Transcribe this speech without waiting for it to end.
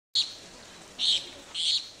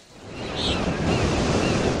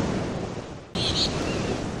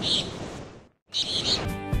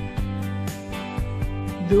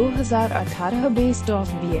2018 based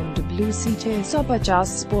of BMW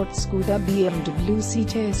C650 sport, scooter BMW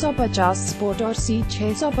C650 sport और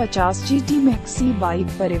C650 GT Maxi bike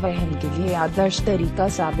परिवहन के लिए आदर्श तरीका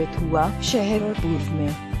साबित हुआ। शहर और पूर्व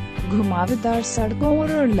में घुमावदार सड़कों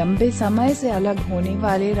और लंबे समय से अलग होने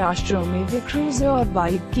वाले रास्त्रों में वे क्रूजर और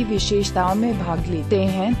बाइक की विशेषताओं में भाग लेते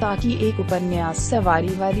हैं ताकि एक उपन्यास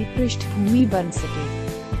सवारी वाली पृष्ठभूमि बन सके।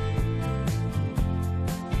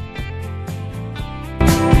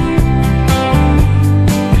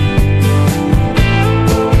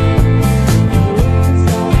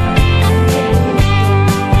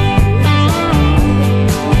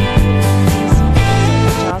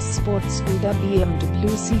 स्कूटर BMW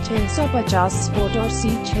C650 स्पोर्ट और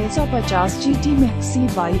C650 GT Maxi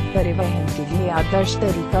बाइक परिवहन के लिए आदर्श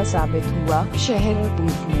तरीका साबित हुआ। शहर और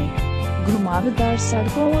पूर्व में घुमावदार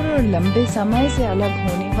सड़कों और लंबे समय से अलग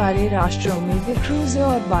होने वाले रास्त्रों में वे क्रूजर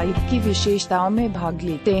और बाइक की विशेषताओं में भाग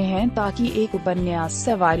लेते हैं ताकि एक उपन्यास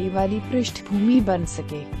सवारी वाली पृष्ठभूमि बन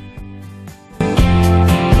सके।